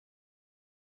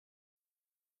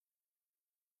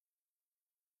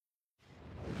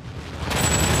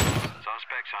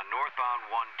suspects on northbound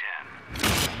 110.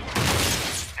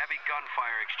 Heavy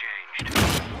gunfire exchanged.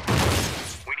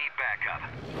 We need backup.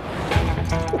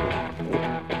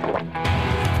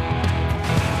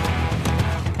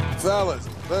 Fellas,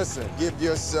 listen, give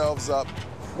yourselves up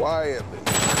quietly.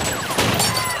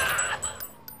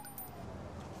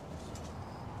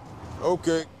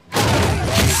 Okay.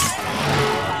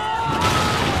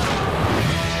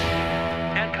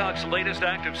 Hancock's latest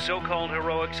act of so-called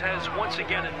heroics has once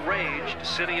again enraged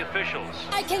city officials.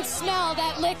 I can smell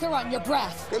that liquor on your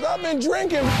breath. Because I've been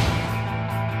drinking.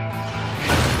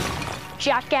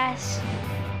 Jackass.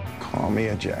 Call me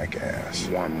a jackass.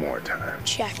 One more time.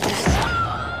 Jackass.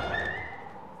 How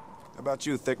about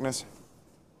you, Thickness?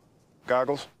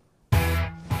 Goggles?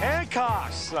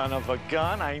 Hancock, son of a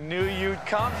gun. I knew you'd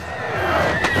come.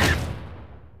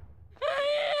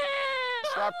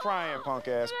 Stop crying, punk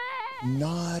ass.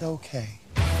 Not okay.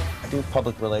 I do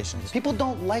public relations. People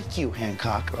don't like you,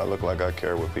 Hancock. I look like I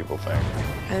care what people think.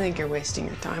 I think you're wasting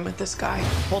your time with this guy.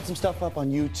 Pulled some stuff up on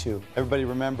YouTube. Everybody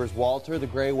remembers Walter, the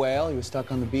gray whale. He was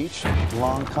stuck on the beach.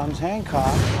 Along comes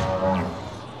Hancock.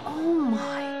 Oh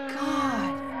my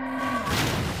God.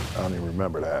 I don't even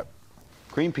remember that.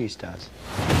 Greenpeace does.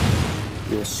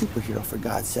 You're a superhero, for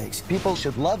God's sakes. People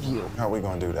should love you. How are we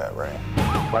gonna do that, Ray?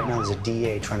 Right now, there's a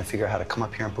DA trying to figure out how to come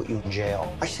up here and put you in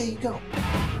jail. I say you go.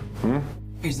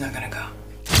 He's not gonna go.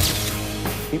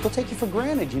 People take you for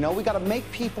granted, you know? We gotta make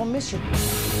people miss you.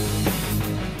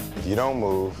 If you don't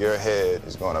move, your head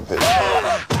is gonna pitch.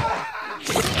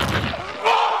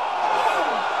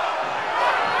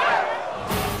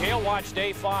 Jail watch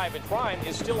day 5 and crime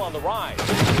is still on the rise.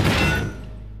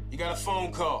 You got a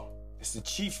phone call. It's the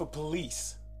chief of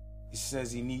police. He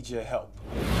says he needs your help.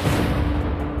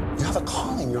 You have a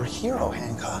calling. You're a hero,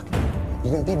 Hancock.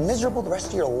 You're gonna be miserable the rest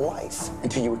of your life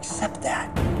until you accept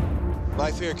that.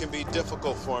 Life here can be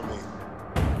difficult for me.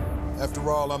 After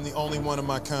all, I'm the only one of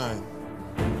my kind.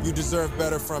 You deserve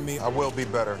better from me. I will be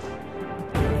better.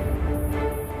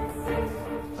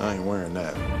 I ain't wearing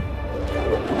that.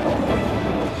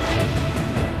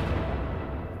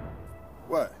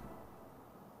 What?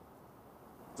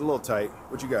 It's a little tight.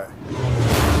 What you got?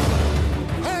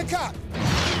 Hancock!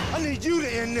 I need you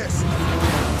to end this.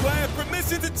 Do I have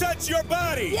permission to touch your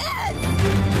body? Yes!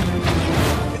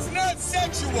 It's not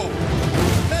sexual.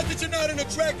 Not that you're not an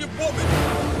attractive woman.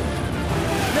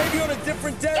 Maybe on a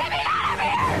different day. Get me out of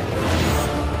here!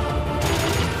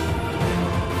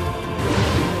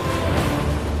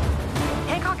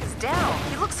 Hancock is down.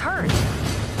 He looks hurt.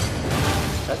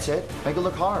 That's it. Make it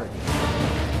look hard.